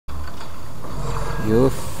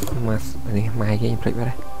Use mas này mai cái play vào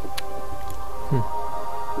đây.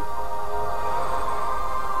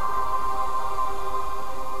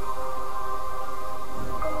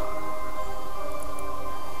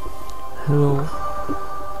 Hello.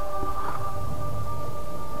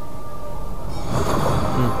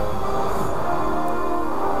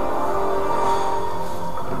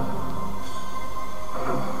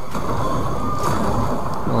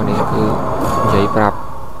 Này cứ giấy prap.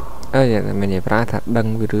 Vậy là mình giấy prap thật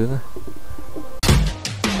đăng với rứa.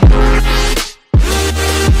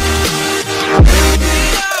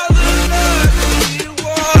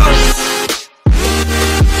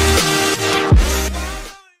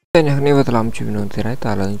 Này này vừa làm chuyện nó thì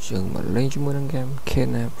ta lên trường mà lên chúng mình game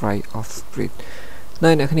Kena Pride of Spirit.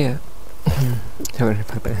 Đây này cái này. Cho mình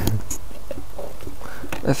phát đây.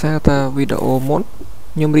 Tại sao ta video muốn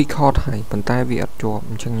nhưng record hay bàn tay bị ắt chọp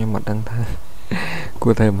chẳng như mặt đăng thay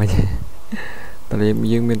của thầy mà tại vì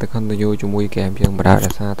dương mình ta không thể vô cho mùi kèm chẳng bà đã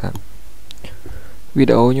sao ta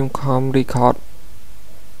video nhưng không record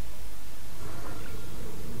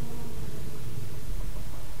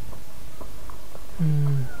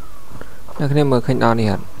cái này mở kênh đo này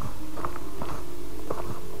hả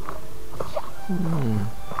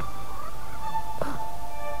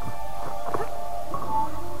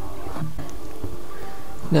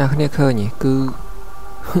nè cái này khơi nhỉ cứ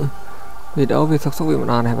video về sốc về một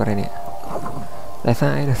đòn này vào đây nè là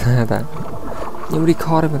sai ta nhưng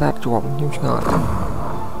record mà ta chụp nhưng ngọt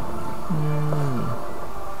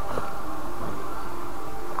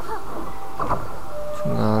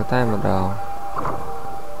ngọt tay một đầu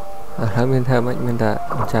thơm thơm ấy mình ta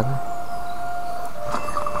trắng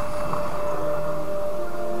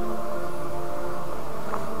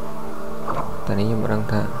tạiนี้ยังไม่đang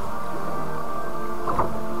thở.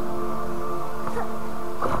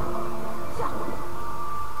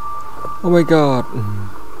 Oh my god.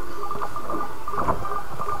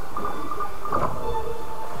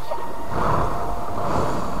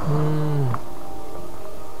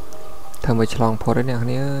 Thằng mới chlong phốt đấy nè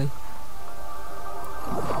anh ơi.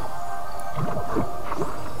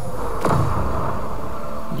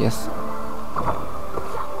 Yes.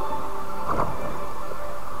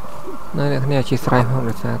 Nơi này anh chỉ strike không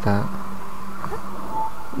được sao ta.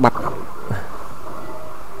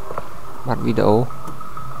 Bật video.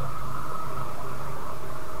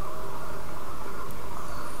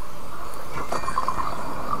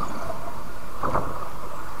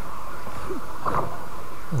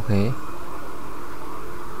 Okay.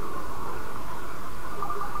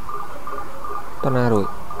 Tao rồi.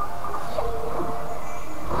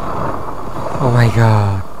 Oh my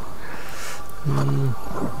god.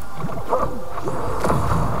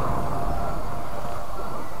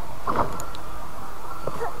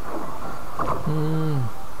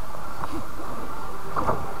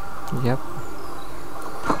 Yep.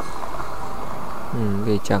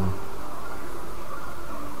 Ghê chẳng.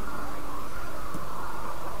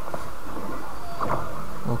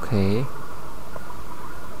 Okay.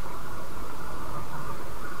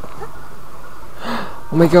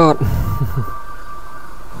 Oh my god.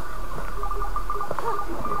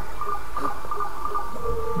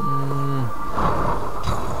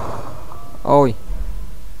 Ôi.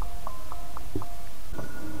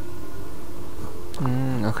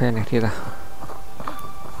 Ok này kia ra.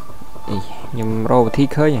 Nhưng rô thi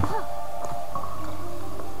khơi nhỉ.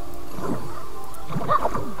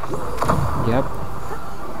 Yep.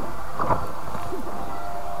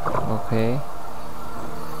 Okay.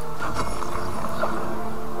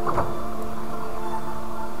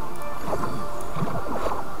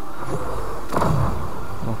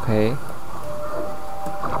 Okay.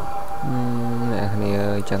 Nè này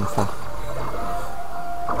ơi chẳng sao.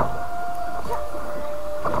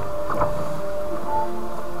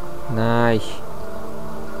 Nice.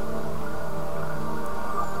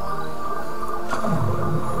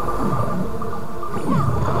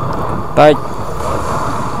 Tay.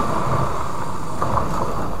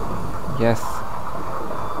 Yes.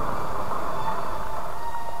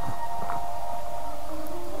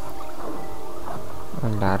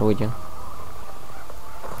 Anh đã rồi chứ.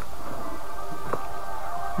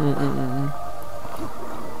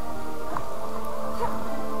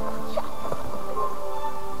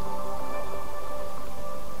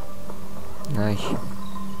 Nice.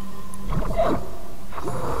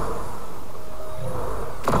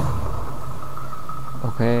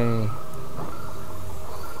 Ok.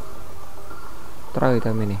 Try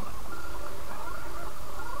ta mình này.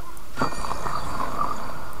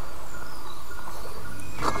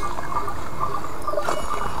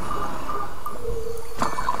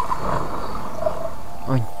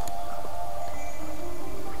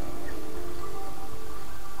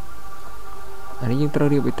 trâu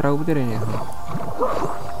đi bị trâu thế này nè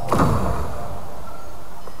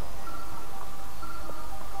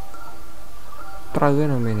trâu cái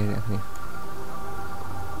nào mày này nè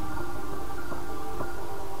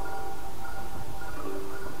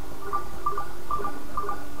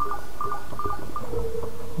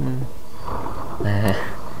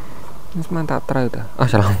ini semua tak trâu ta oh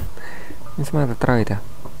salah ini semua tak trâu ta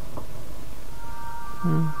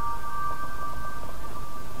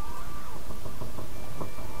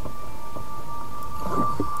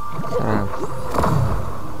salah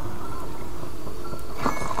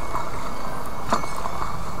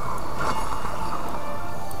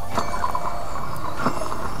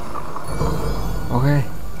ok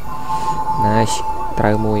nice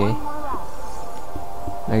trâu mùi ấy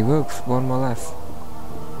it works one more life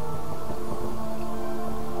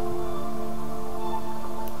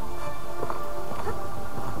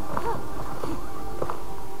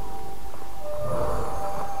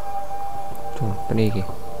ini kì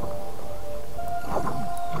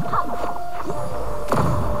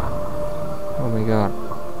oh my god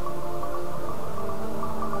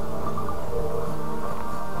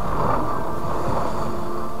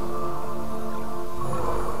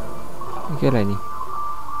cái này nè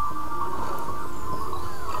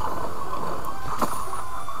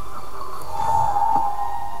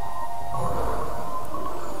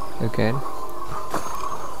again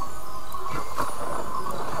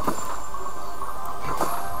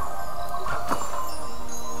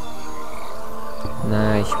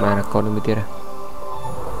nice mana con đi ra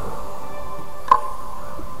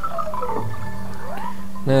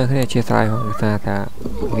nè cái này chia sẻ hoặc là ta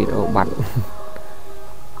video bật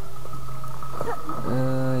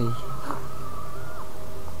ơi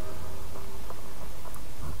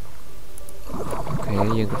ok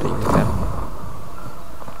dừng cái tình này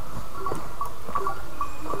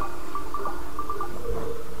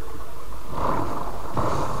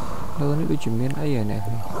đâu nó bị chuyển biến ấy rồi nè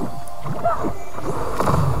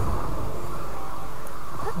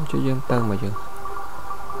cho dân tăng mà chừng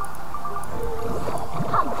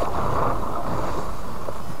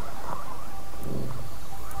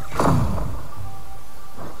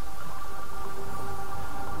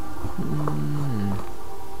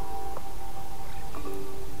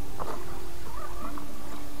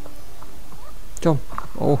trong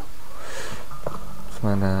ô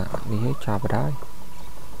mà là đi hết trà vào đấy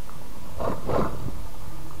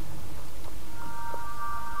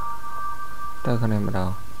tới con này mà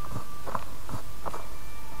đâu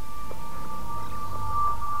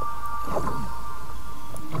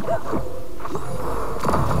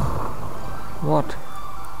what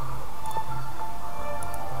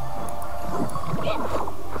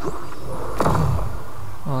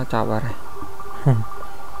chào bà đây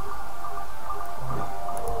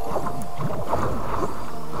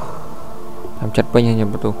làm chặt bên nhà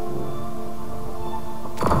ประตู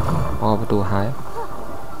ประตูหาย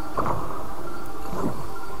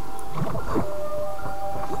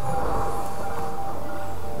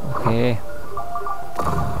โอเค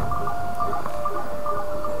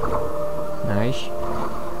nice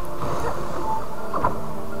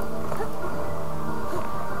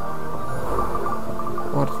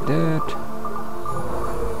what's that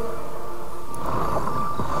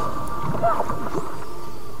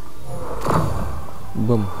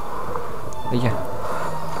boom bây giờ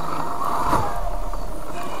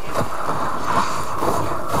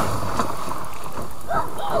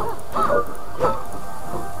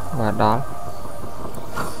và đó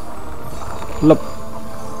lập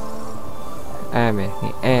a mày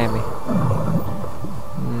nghe e mày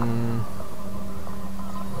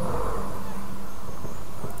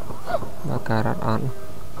bakarat on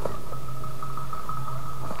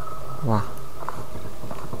wow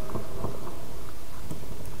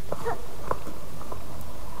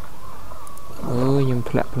ơi nhưng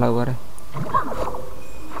lẹ lâu quá đây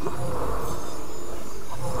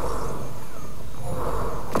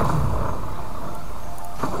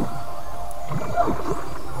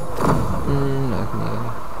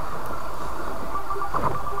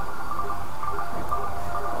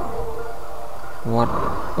what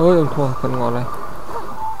ơi ông thua con ngon này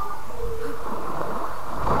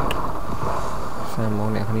sao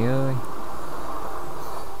món này con ơi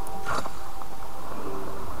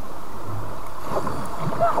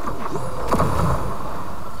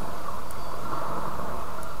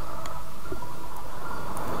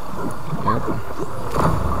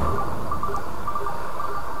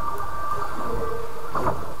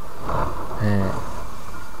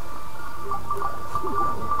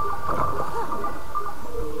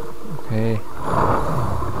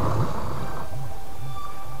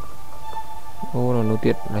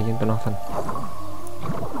tiết là dân ta nó phần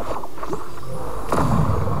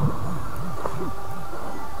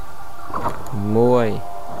môi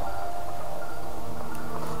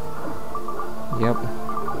yep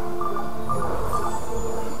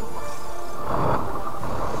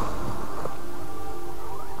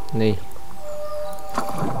nè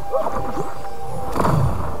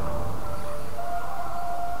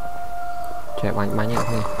chạy bánh bánh nhẹ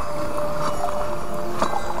nè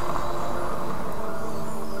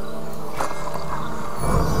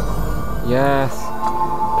yes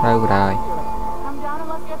thôi rồi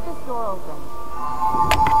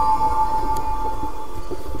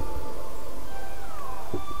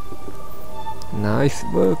nice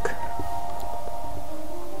work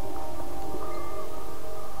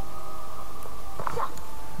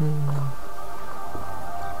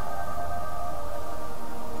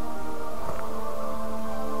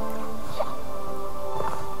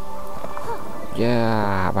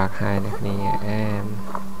yeah bạc hai được nè em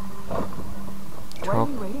What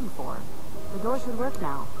are you waiting for? The door should work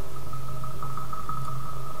now.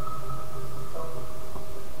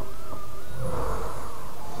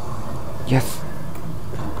 yes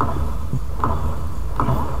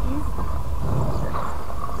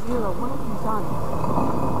Adira, what have you done?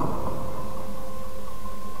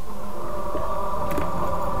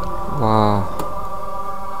 wow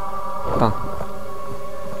tăng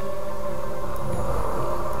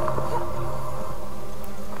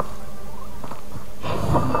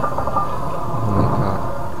oh my god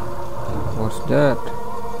what's that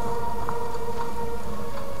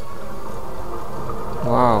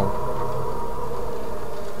wow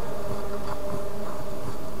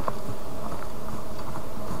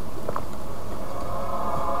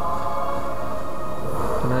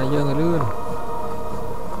dân ở lươn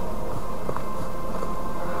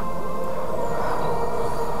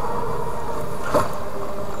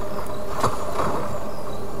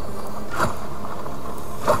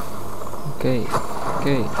ok ok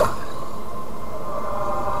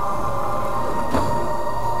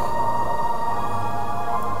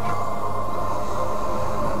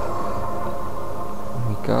oh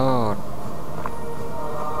my god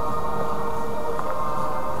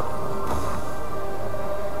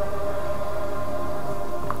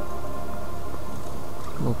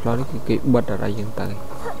một lo cái bật ở đây dân tới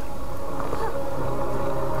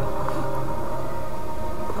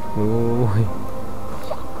ui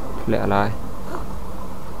lẹ lại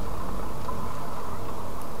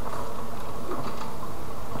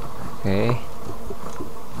ok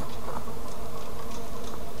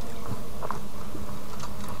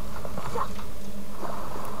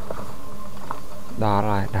đo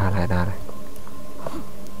lại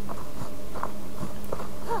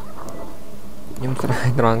nhưng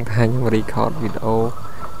sẽ đang thay nhưng record video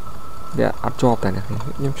để áp chọp tại này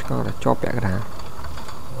nhưng sẽ là chọp bẻ cái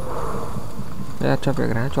để chọp bẻ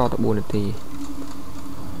cái cho tụi buồn thì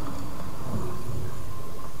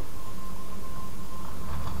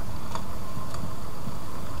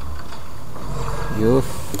use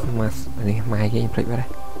này mai cái play vào đây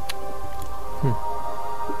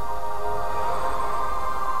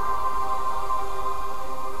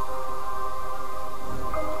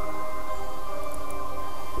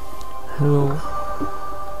hello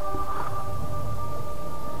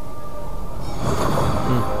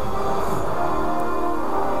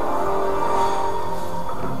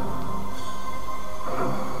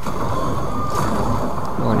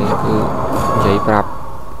này cứ giấy prap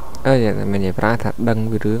mình giấy prap thật đăng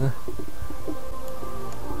với rứa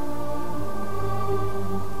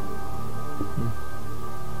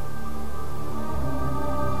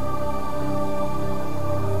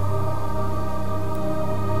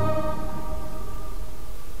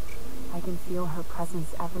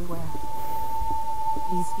Presence everywhere.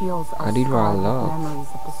 These fields are Adira memories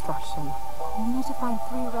of destruction. We need to find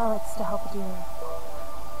 3 relics to help Adira.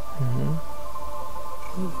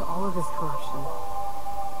 Move all of this corruption.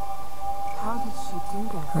 How did she do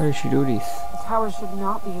this? How did she do this? The tower should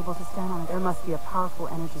not be able to stand on it. There must be a powerful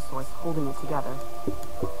energy source holding it together.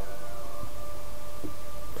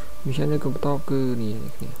 Misalnya kau tahu ke ni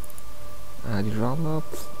Adira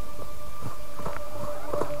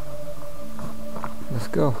let's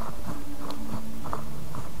go.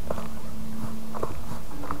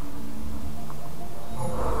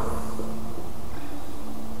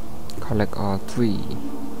 Collect all 3.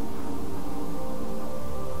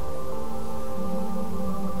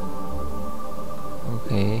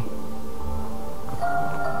 Okay.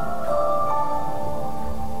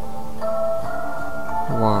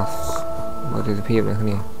 Wow. Mở ra phim này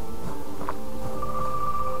nè.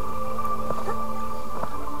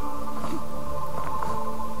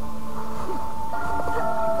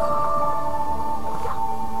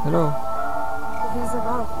 Hello. There's a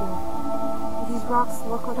relic here. These rocks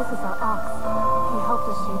look like this is our ox. He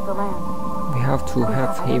helped us shape the land. We have to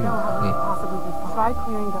have him. I don't know how we could possibly be. Try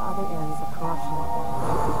clearing the other areas of corruption.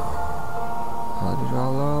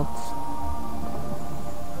 Adira logs.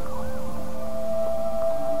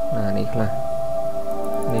 Nah, ni lah.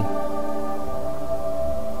 Ni.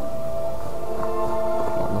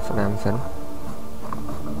 Một Nam sẵn.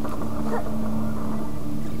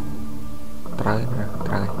 Trời nè,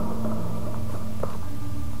 trời.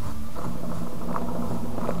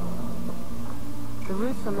 The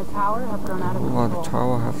roots from the tower have grown out of control. The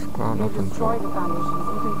tower has grown out of control. Destroy the foundations.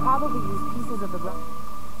 We can probably use pieces of the rock.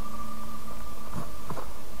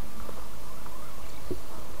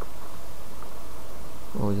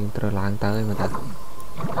 Ôi, nhưng trời lạng tới mà ta.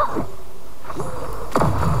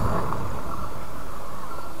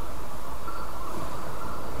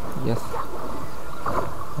 Yes.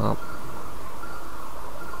 Hop.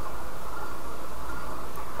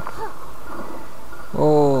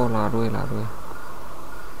 Oh, là đuôi. Là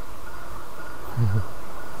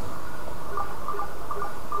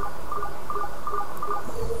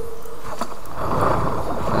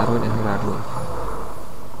đuôi này hay là đuôi?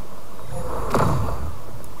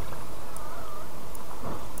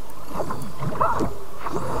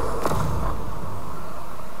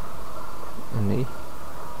 Anh ấy.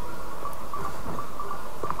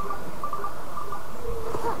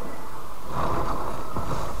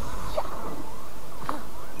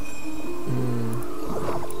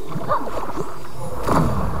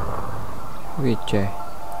 Vì trẻ.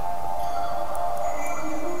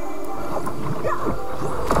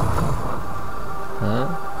 Hả?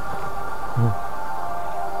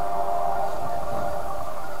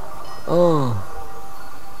 Vô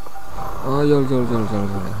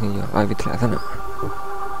ai bị thả thân ạ.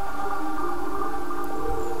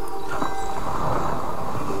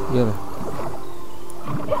 Vô rồi.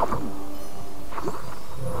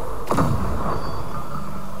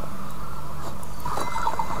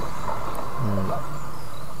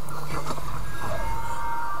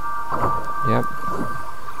 Yep.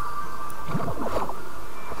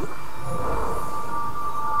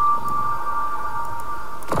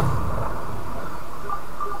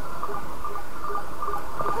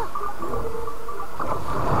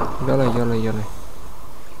 Vô lên.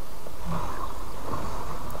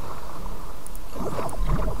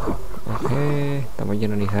 Ok, tao bây giờ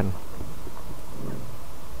nó đi hành.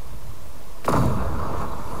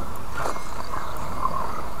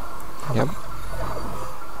 Yep.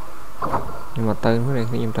 Nhưng mà tên cái này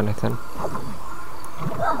cái em tên là xanh.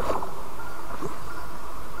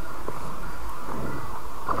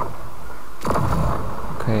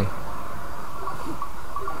 Ok.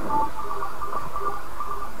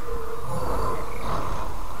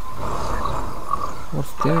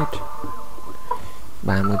 What's that?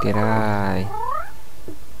 30 tia rồi.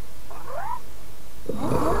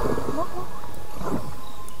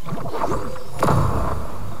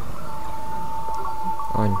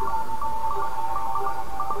 On.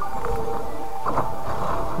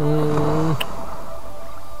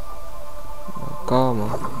 Có mà.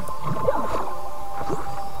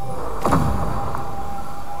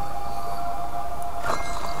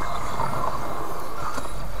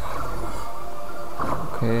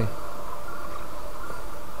 Ok.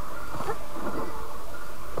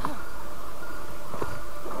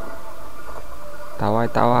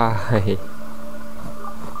 Tao ai.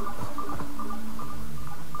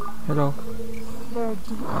 Hello. There are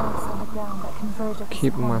deep marks on the ground that converge.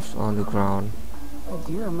 Keep marks on the ground.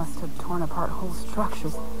 Adira must have torn apart whole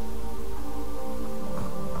structures.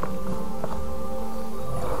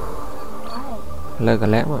 Lời cả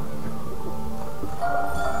lẽ mà.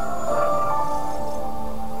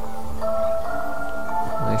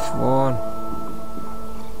 Nice one.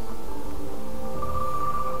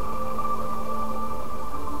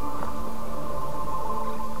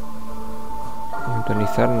 Em đi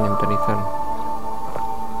sân.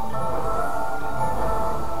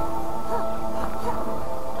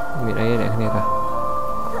 Mình đây này này ta.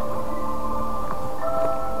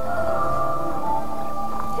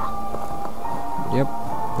 Yep,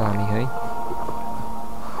 làm gì hết.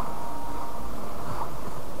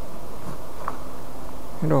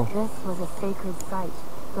 Hello. This was a sacred site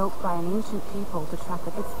built by an ancient people to track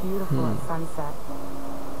the It's beautiful at sunset.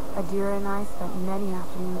 Adira and I spent many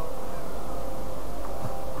afternoons.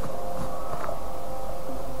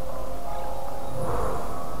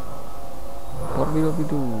 What will we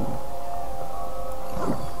do?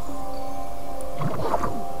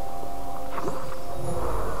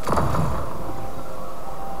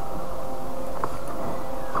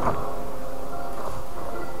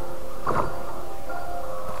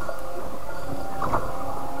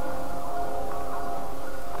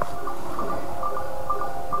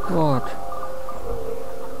 What?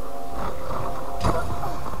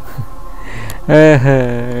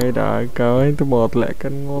 Hey, đã có anh tôi một lại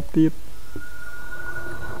cân ngộp tiếp.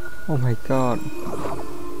 Oh my god.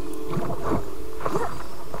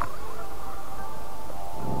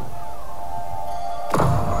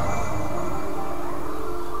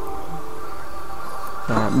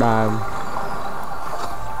 Đàm.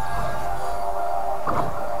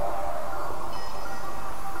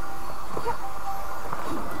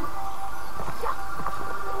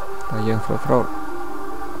 Tại dương phốt.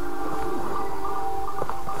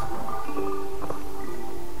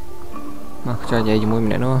 Mà cho vậy cho môi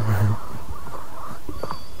mình nữa.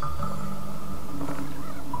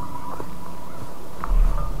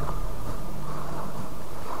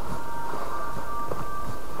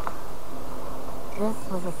 This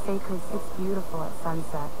was a sacred six beautiful at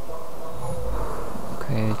sunset. Ok,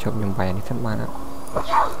 chụp nhầm bài này thất man ạ.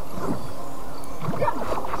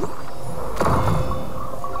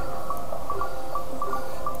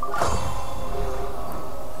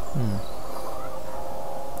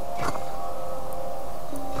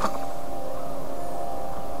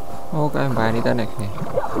 Ok, bài này ta này kìa.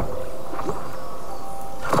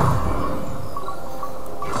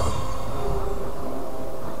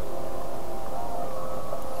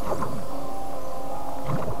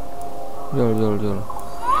 Rồi.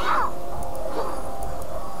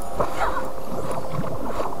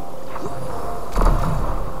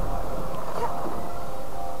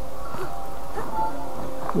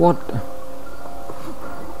 What?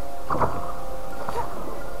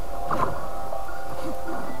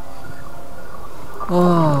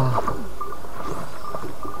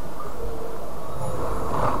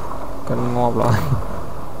 Cần ngọt rồi.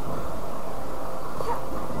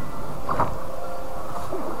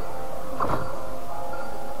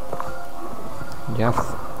 Yes.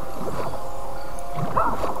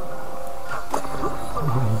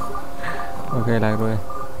 Ok lại rồi.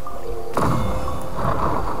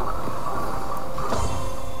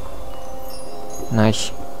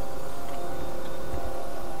 Nice.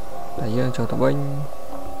 Tại giờ cho tao binh.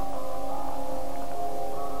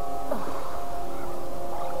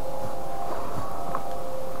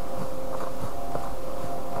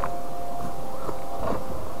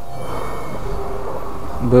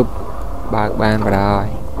 Bụp bạc ban vào rồi.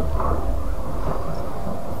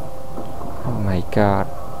 Oh my god.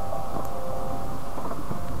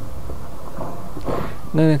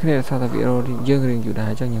 Nên cái này sao ta video thì dương riêng chủ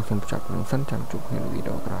đài cho những phần chọc những sẵn chẳng chụp hình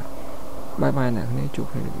video rồi. Bye bye nè, nếu chụp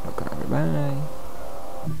hình video rồi. Bye bye.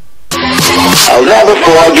 I'll never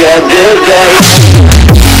forget this day.